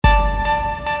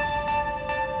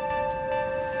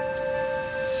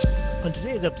On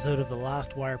today's episode of the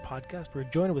Last Wire podcast, we're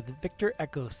joined with Victor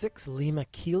Echo 6 Lima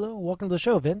Kilo. Welcome to the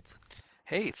show, Vince.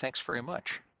 Hey, thanks very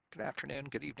much. Good afternoon,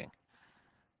 good evening.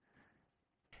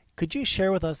 Could you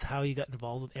share with us how you got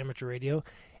involved with amateur radio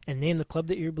and name the club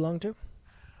that you belong to?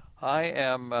 I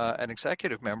am an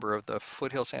executive member of the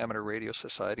Foothills Amateur Radio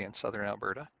Society in southern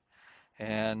Alberta.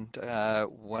 And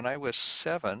when I was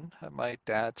 7, my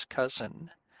dad's cousin,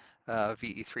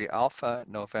 VE3 Alpha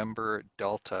November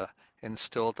Delta,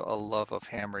 instilled a love of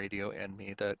ham radio in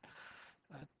me that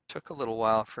took a little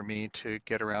while for me to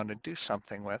get around and do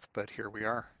something with, but here we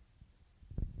are.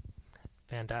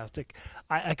 Fantastic.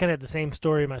 I kind of had the same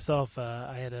story myself.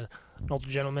 I had an older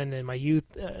gentleman in my youth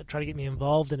try to get me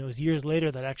involved, and it was years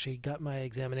later that I actually got my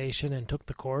examination and took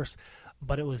the course.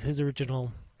 But it was his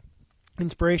original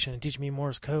inspiration to teach me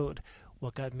Morse code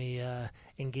what got me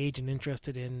engaged and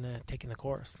interested in taking the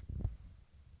course.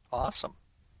 Awesome.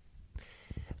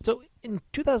 So in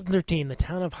 2013, the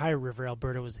town of High River,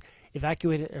 Alberta, was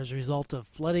evacuated as a result of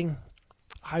flooding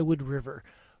Highwood River.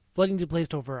 Flooding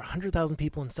displaced over 100,000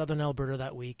 people in southern Alberta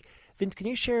that week. Vince, can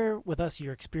you share with us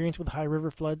your experience with High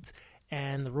River floods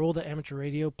and the role that amateur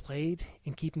radio played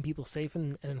in keeping people safe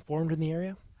and informed in the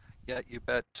area? Yeah, you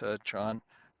bet, John.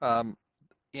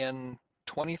 In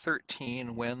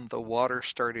 2013, when the water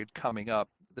started coming up,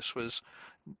 this was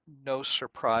no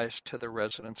surprise to the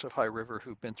residents of High River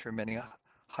who've been through many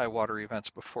high water events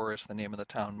before, as the name of the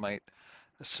town might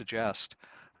suggest.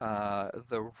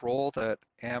 The role that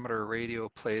amateur radio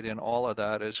played in all of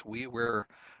that is we were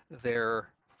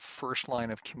their first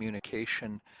line of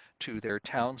communication to their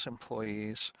town's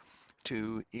employees,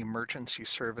 to emergency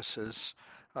services,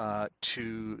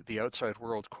 to the outside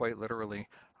world, quite literally,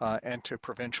 and to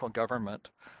provincial government,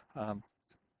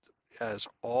 as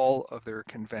all of their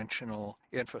conventional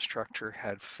infrastructure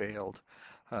had failed.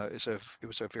 It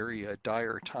was a very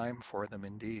dire time for them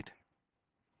indeed.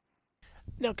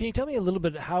 Now, can you tell me a little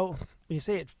bit how, when you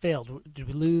say it failed, did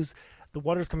we lose the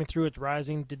water's coming through, it's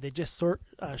rising? Did they just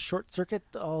short circuit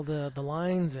all the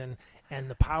lines and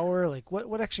the power? Like,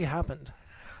 what actually happened?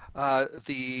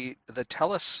 The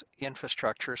TELUS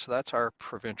infrastructure, so that's our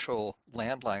provincial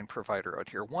landline provider out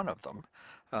here, one of them,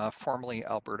 formerly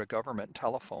Alberta Government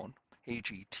Telephone,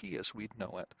 AGT as we'd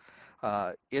know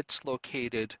it. It's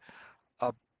located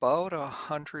about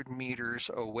 100 meters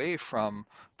away from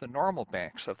the normal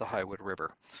banks of the Highwood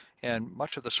River. And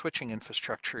much of the switching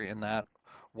infrastructure in that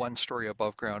one-story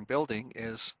above ground building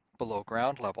is below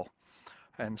ground level.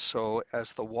 And so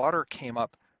as the water came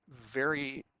up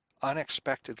very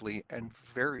unexpectedly and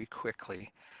very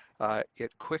quickly,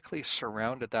 it quickly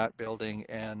surrounded that building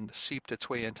and seeped its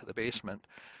way into the basement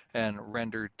and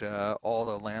rendered all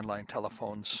the landline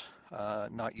telephones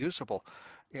not usable.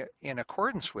 In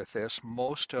accordance with this,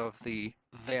 most of the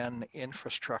then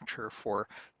infrastructure for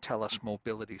TELUS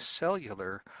Mobility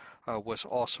Cellular was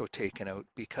also taken out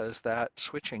because that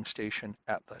switching station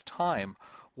at the time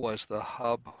was the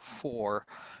hub for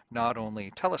not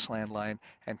only TELUS Landline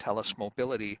and TELUS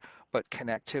Mobility, but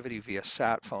connectivity via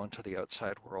sat phone to the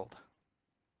outside world.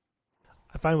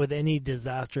 I find with any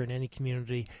disaster in any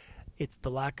community, it's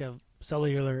the lack of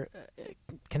cellular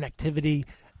connectivity,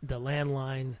 the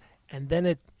landlines, and then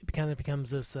it kind of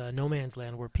becomes this no man's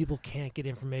land where people can't get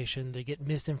information, they get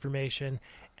misinformation,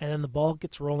 and then the ball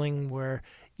gets rolling where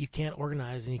you can't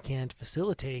organize and you can't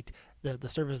facilitate the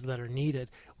services that are needed.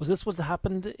 Was this what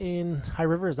happened in High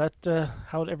River? Is that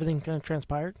how everything kind of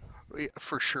transpired?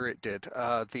 For sure it did.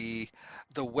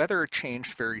 The weather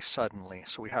changed very suddenly,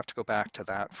 so we have to go back to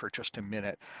that for just a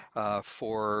minute.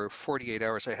 For 48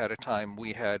 hours ahead of time,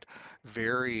 we had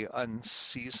very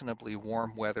unseasonably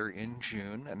warm weather in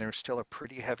June, and there's still a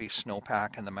pretty heavy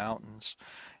snowpack in the mountains.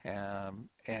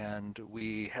 And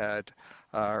we had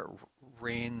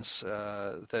rains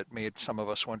that made some of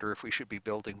us wonder if we should be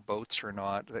building boats or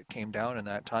not that came down in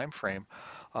that time frame.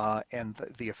 And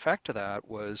the effect of that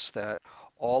was that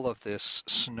all of this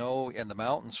snow in the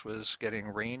mountains was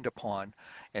getting rained upon,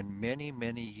 and many,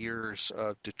 many years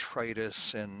of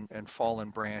detritus and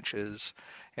fallen branches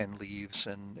and leaves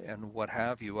and what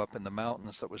have you up in the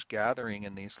mountains that was gathering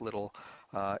in these little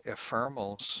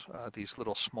ephemerals, these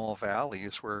little small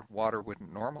valleys where water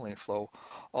wouldn't normally flow,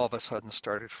 all of a sudden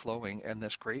started flowing, and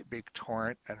this great big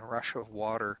torrent and rush of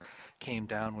water came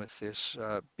down with this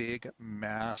big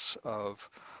mass of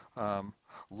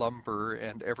lumber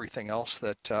and everything else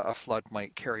that a flood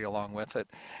might carry along with it.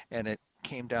 And it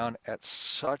came down at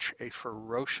such a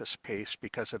ferocious pace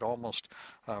because it almost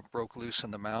broke loose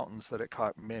in the mountains that it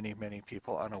caught many, many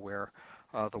people unaware.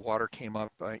 The water came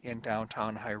up in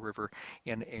downtown High River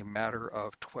in a matter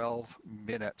of 12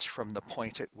 minutes from the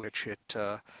point at which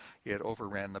it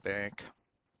overran the bank.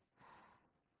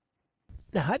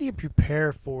 Now, how do you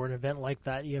prepare for an event like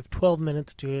that? You have 12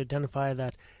 minutes to identify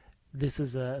that this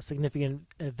is a significant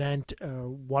event.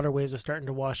 Waterways are starting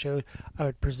to wash out. I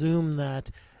would presume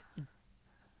that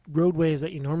roadways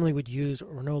that you normally would use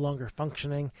are no longer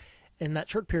functioning. In that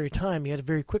short period of time, you had to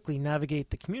very quickly navigate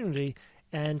the community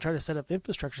and try to set up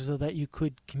infrastructure so that you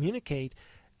could communicate.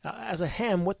 As a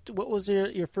ham, what was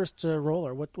your first role,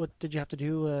 or what did you have to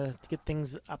do to get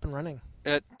things up and running?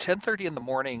 At 10:30 in the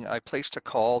morning, I placed a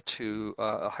call to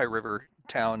a High River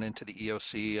town into the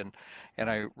EOC, and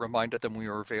I reminded them we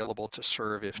were available to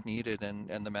serve if needed,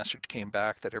 and the message came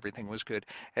back that everything was good.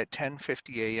 At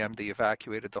 10:50 a.m., they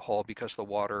evacuated the hall because the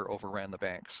water overran the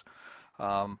banks.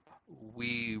 Um,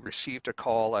 we received a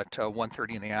call at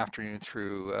 1:30 in the afternoon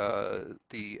through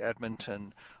the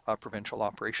Edmonton Provincial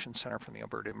Operations Center from the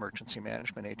Alberta Emergency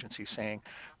Management Agency saying,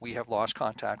 we have lost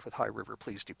contact with High River,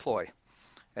 please deploy.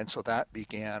 And so that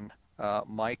began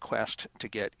my quest to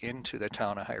get into the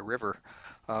town of High River,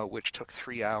 which took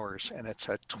 3 hours, and it's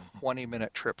a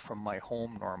 20-minute trip from my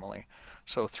home normally.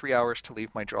 So 3 hours to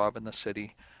leave my job in the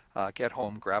city, get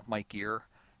home, grab my gear,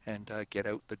 and get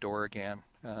out the door again.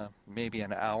 Maybe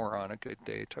an hour on a good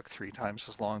day. It took 3 times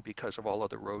as long because of all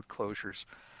of the road closures.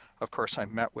 Of course, I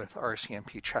met with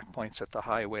RCMP checkpoints at the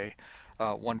highway,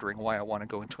 wondering why I want to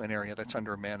go into an area that's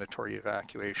under mandatory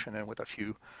evacuation, and with a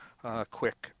few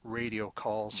quick radio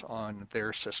calls on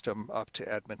their system up to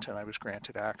Edmonton, I was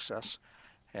granted access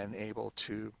and able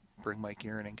to bring my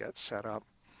gear in and get set up.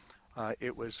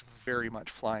 It was very much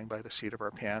flying by the seat of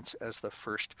our pants, as the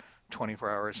first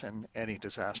 24 hours in any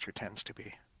disaster tends to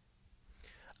be.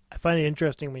 I find it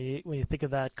interesting when you think of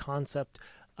that concept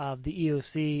of the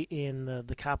EOC in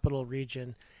the capital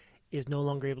region is no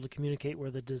longer able to communicate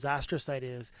where the disaster site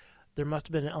is. There must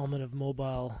have been an element of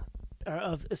mobile,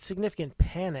 of a significant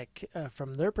panic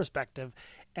from their perspective.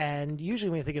 And usually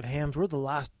when you think of hams, we're the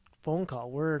last phone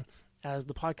call. We're, as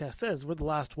the podcast says, we're the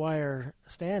last wire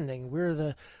standing. We're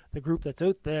the group that's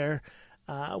out there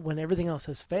when everything else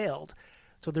has failed.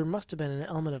 So there must have been an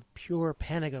element of pure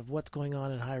panic of what's going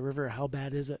on in High River. How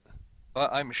bad is it?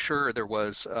 I'm sure there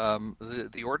was.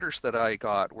 The orders that I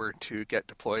got were to get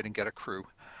deployed and get a crew.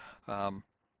 Um,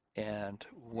 and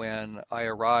when I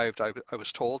arrived, I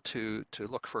was told to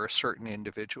look for a certain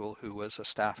individual who was a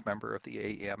staff member of the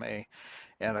AEMA.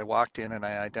 And I walked in and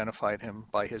I identified him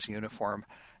by his uniform.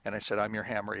 And I said, I'm your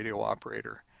ham radio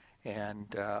operator.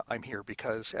 And I'm here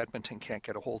because Edmonton can't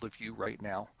get a hold of you right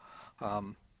now.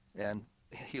 And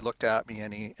he looked at me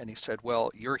and he said,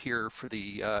 well, you're here for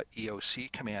the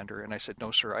EOC commander. And I said,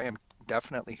 no, sir, I am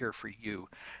definitely here for you.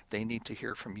 They need to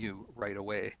hear from you right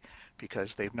away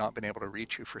because they've not been able to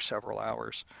reach you for several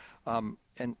hours.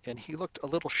 And he looked a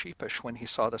little sheepish when he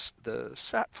saw the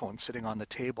sat phone sitting on the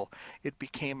table. It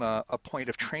became a point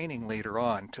of training later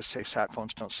on to say sat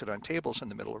phones don't sit on tables in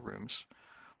the middle of rooms.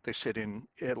 They sit in,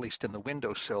 at least in the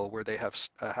windowsill, where they have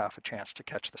a half a chance to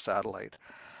catch the satellite.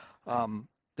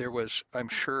 There was, I'm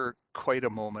sure, quite a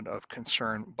moment of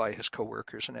concern by his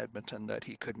coworkers in Edmonton that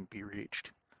he couldn't be reached.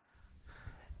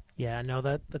 Yeah, no,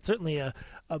 that's certainly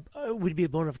would be a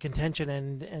bone of contention,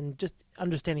 and just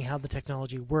understanding how the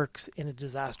technology works in a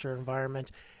disaster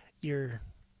environment. You're,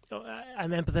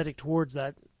 I'm empathetic towards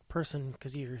that person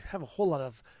because you have a lot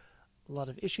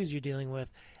of issues you're dealing with,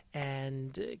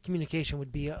 and communication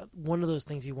would be one of those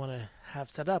things you want to have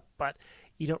set up, but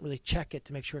you don't really check it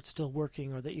to make sure it's still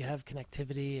working or that you have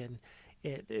connectivity, and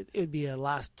it would be a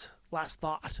last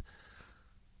thought.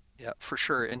 Yeah, for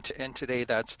sure. And today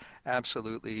that's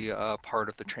absolutely part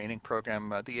of the training program.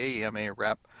 The AEMA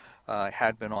rep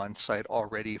had been on site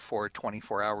already for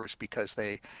 24 hours because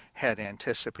they had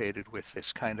anticipated with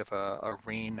this kind of a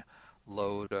rain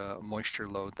load, moisture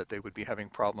load, that they would be having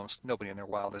problems. Nobody in their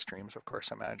wildest dreams, of course,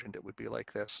 imagined it would be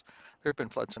like this. There have been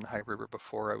floods in High River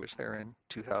before. I was there in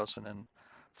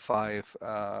 2005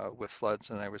 with floods,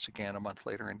 and I was again a month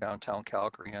later in downtown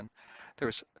Calgary, and there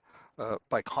was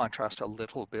by contrast, a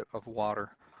little bit of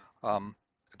water. Um,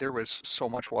 there was so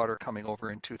much water coming over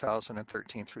in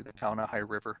 2013 through the town of High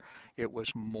River. It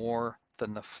was more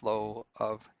than the flow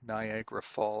of Niagara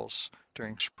Falls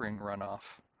during spring runoff.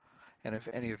 And if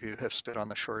any of you have stood on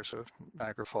the shores of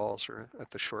Niagara Falls or at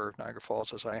the shore of Niagara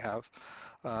Falls, as I have,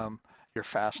 um, you're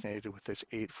fascinated with this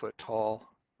 8 foot tall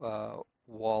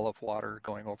wall of water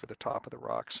going over the top of the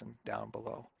rocks and down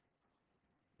below.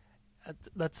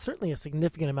 That's certainly a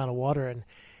significant amount of water, and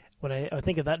when I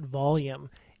think of that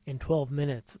volume in 12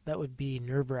 minutes, that would be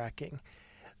nerve-wracking.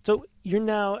 So you're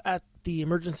now at the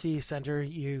emergency center.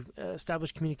 You've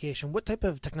established communication. What type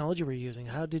of technology were you using?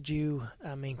 How did you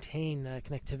maintain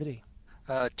connectivity?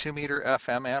 2 meter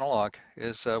FM analog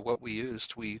is what we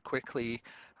used. We quickly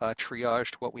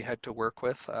triaged what we had to work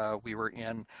with. We were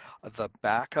in the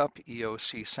backup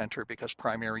EOC center because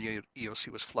primary EOC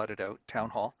was flooded out, town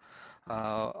hall.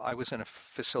 I was in a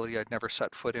facility I'd never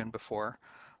set foot in before.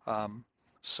 Um,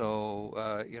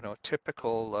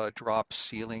 typical drop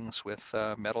ceilings with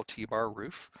metal T-bar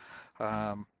roof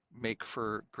make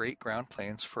for great ground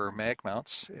planes for mag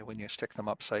mounts when you stick them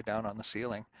upside down on the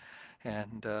ceiling.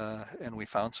 And we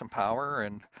found some power,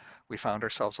 and we found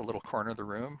ourselves a little corner of the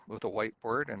room with a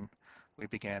whiteboard, and we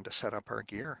began to set up our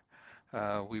gear.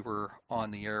 We were on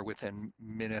the air within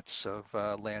minutes of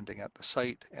landing at the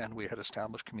site, and we had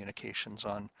established communications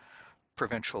on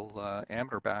provincial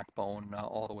amateur backbone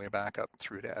all the way back up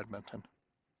through to Edmonton.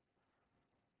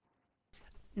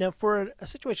 Now, for a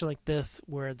situation like this,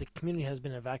 where the community has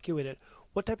been evacuated,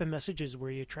 what type of messages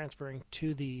were you transferring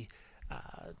to the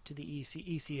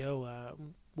ECO?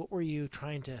 What were you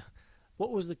trying to?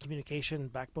 What was the communication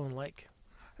backbone like?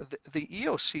 The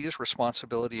EOC's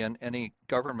responsibility and any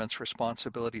government's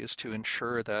responsibility is to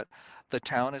ensure that the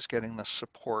town is getting the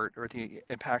support, or the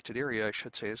impacted area, I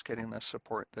should say, is getting the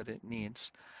support that it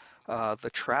needs. The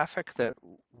traffic that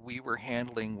we were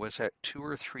handling was at two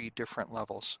or three different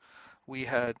levels. We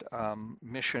had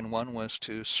mission one was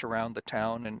to surround the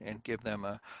town and give them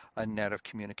a net of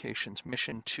communications.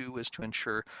 Mission two was to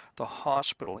ensure the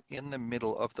hospital in the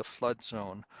middle of the flood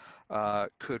zone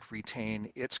could retain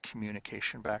its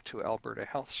communication back to Alberta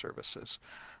Health Services.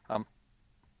 Um,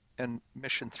 and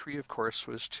mission three, of course,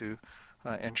 was to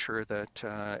ensure that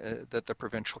the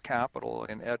provincial capital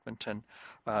in Edmonton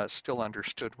still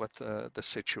understood what the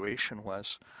situation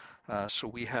was. So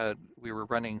we were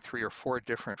running three or four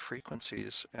different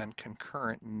frequencies and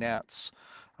concurrent nets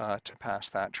to pass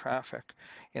that traffic.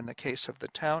 In the case of the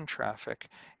town traffic,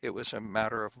 it was a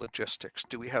matter of logistics.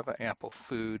 Do we have ample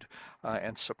food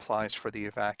and supplies for the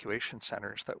evacuation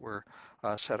centers that were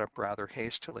set up rather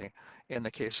hastily? In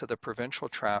the case of the provincial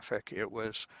traffic, it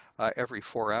was every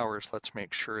 4 hours, let's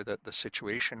make sure that the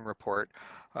situation report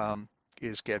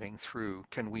is getting through.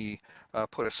 Can we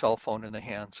put a cell phone in the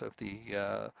hands of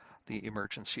the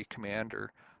emergency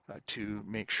commander to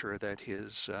make sure that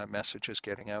his message is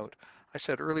getting out? I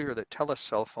said earlier that TELUS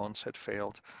cell phones had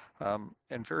failed,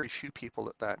 and very few people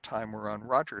at that time were on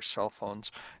Rogers cell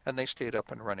phones, and they stayed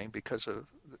up and running because of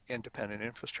independent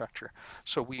infrastructure.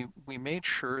 So we made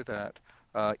sure that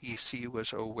EC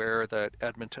was aware that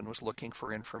Edmonton was looking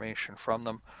for information from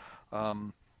them,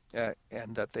 um,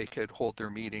 and that they could hold their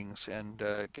meetings and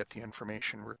get the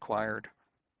information required.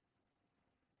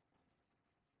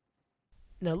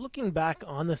 Now, looking back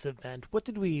on this event, what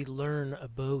did we learn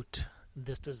about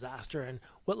this disaster, and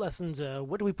what lessons?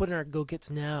 What do we put in our go kits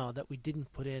now that we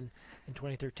didn't put in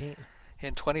 2013?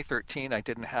 In 2013, I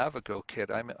didn't have a Go kit.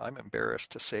 I'm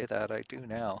embarrassed to say that I do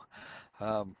now.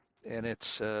 Um, and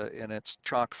it's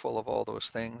chock full of all those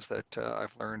things that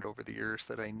I've learned over the years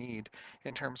that I need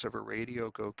in terms of a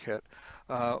radio Go kit.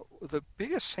 The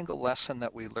biggest single lesson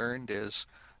that we learned is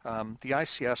the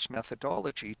ICS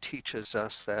methodology teaches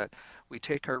us that we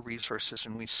take our resources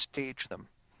and we stage them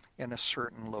in a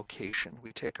certain location.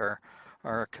 We take our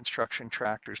construction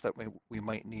tractors that we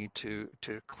might need to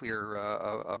clear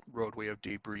a roadway of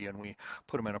debris, and we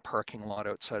put them in a parking lot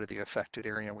outside of the affected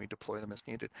area, and we deploy them as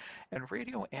needed. And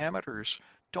radio amateurs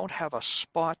don't have a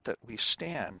spot that we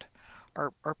stand.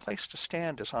 Our place to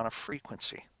stand is on a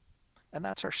frequency, and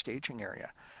that's our staging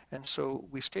area. And so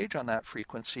we stage on that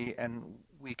frequency, and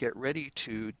we get ready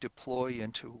to deploy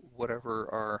into whatever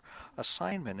our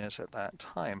assignment is at that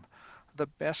time. The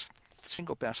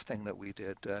single best thing that we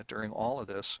did during all of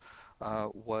this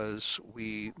was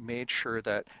we made sure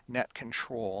that net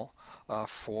control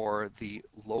for the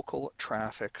local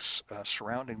traffic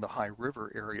surrounding the High River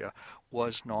area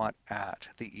was not at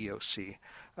the EOC.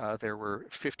 There were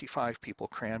 55 people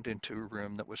crammed into a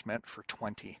room that was meant for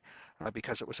 20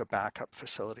 because it was a backup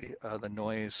facility. The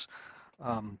noise,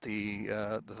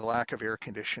 the lack of air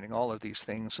conditioning, all of these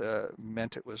things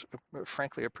meant it was,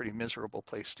 frankly, a pretty miserable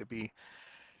place to be.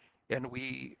 And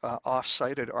we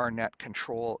off-sited our net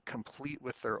control complete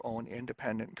with their own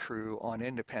independent crew on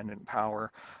independent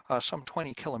power some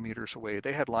 20 kilometers away.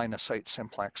 They had line of sight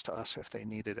simplex to us if they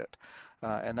needed it.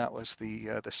 And that was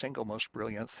the single most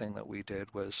brilliant thing that we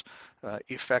did was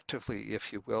effectively,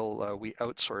 if you will, we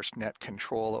outsourced net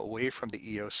control away from the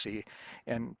EOC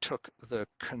and took the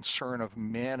concern of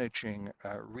managing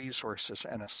resources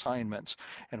and assignments,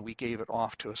 and we gave it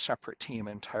off to a separate team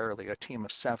entirely, a team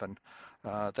of 7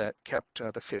 that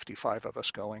kept the 55 of us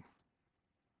going.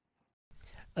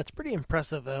 That's pretty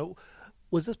impressive.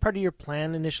 Was this part of your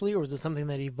plan initially, or was this something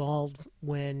that evolved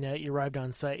when you arrived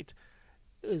on site?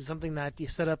 Is it something that you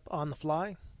set up on the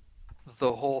fly?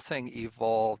 The whole thing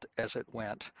evolved as it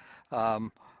went.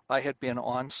 Um, I had been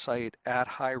on site at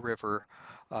High River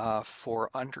for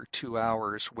under 2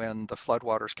 hours when the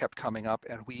floodwaters kept coming up,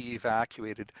 and we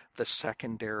evacuated the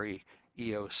secondary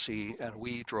EOC, and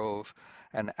we drove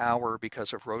an hour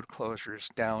because of road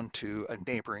closures down to a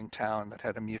neighboring town that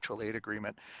had a mutual aid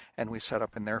agreement, and we set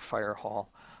up in their fire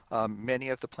hall. Many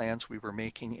of the plans we were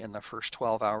making in the first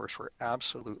 12 hours were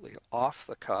absolutely off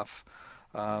the cuff.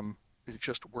 Um,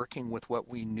 just working with what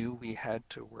we knew we had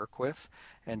to work with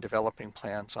and developing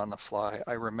plans on the fly.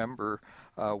 I remember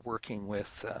working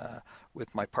with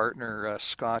my partner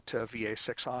Scott,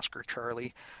 VA6 Oscar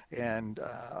Charlie, and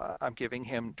I'm giving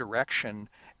him direction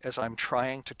as I'm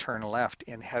trying to turn left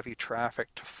in heavy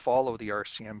traffic to follow the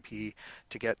RCMP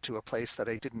to get to a place that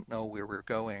I didn't know we were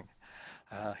going.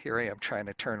 Here I am trying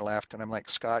to turn left, and I'm like,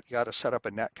 Scott, you got to set up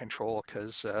a net control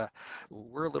because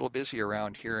we're a little busy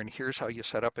around here, and here's how you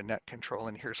set up a net control,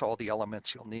 and here's all the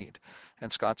elements you'll need.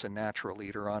 And Scott's a natural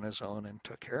leader on his own and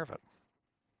took care of it.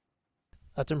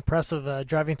 That's impressive.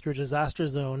 Driving through a disaster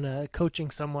zone, coaching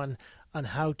someone on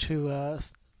how to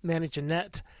manage a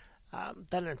net.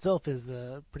 That in itself is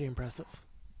pretty impressive.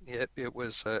 It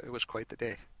was quite the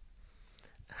day.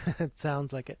 It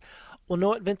sounds like it. Well, know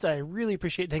what, Vince? I really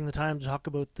appreciate taking the time to talk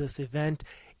about this event.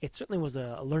 It certainly was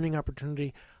a learning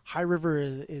opportunity. High River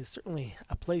is certainly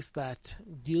a place that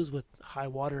deals with high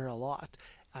water a lot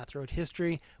throughout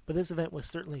history, but this event was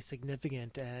certainly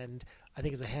significant. And I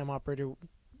think as a ham operator,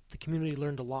 the community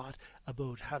learned a lot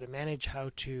about how to manage,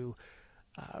 how to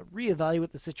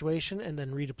reevaluate the situation, and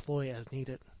then redeploy as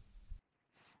needed.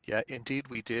 Yeah, indeed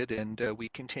we did, and we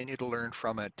continue to learn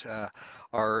from it.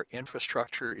 Our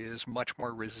infrastructure is much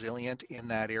more resilient in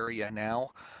that area now.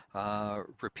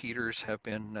 Repeaters have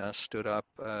been stood up,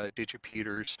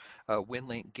 digipeaters,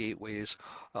 WinLink gateways.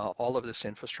 All of this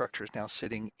infrastructure is now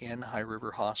sitting in High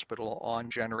River Hospital on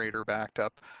generator backed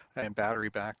up and battery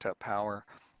backed up power.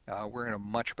 We're in a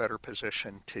much better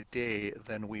position today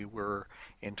than we were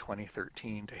in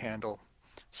 2013 to handle,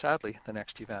 sadly, the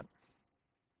next event.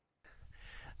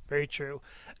 Very true.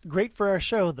 Great for our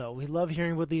show, though. We love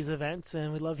hearing about these events,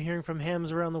 and we love hearing from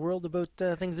hams around the world about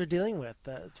things they're dealing with.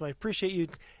 So I appreciate you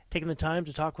taking the time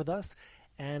to talk with us,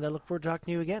 and I look forward to talking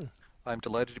to you again. I'm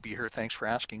delighted to be here. Thanks for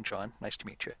asking, John. Nice to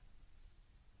meet you.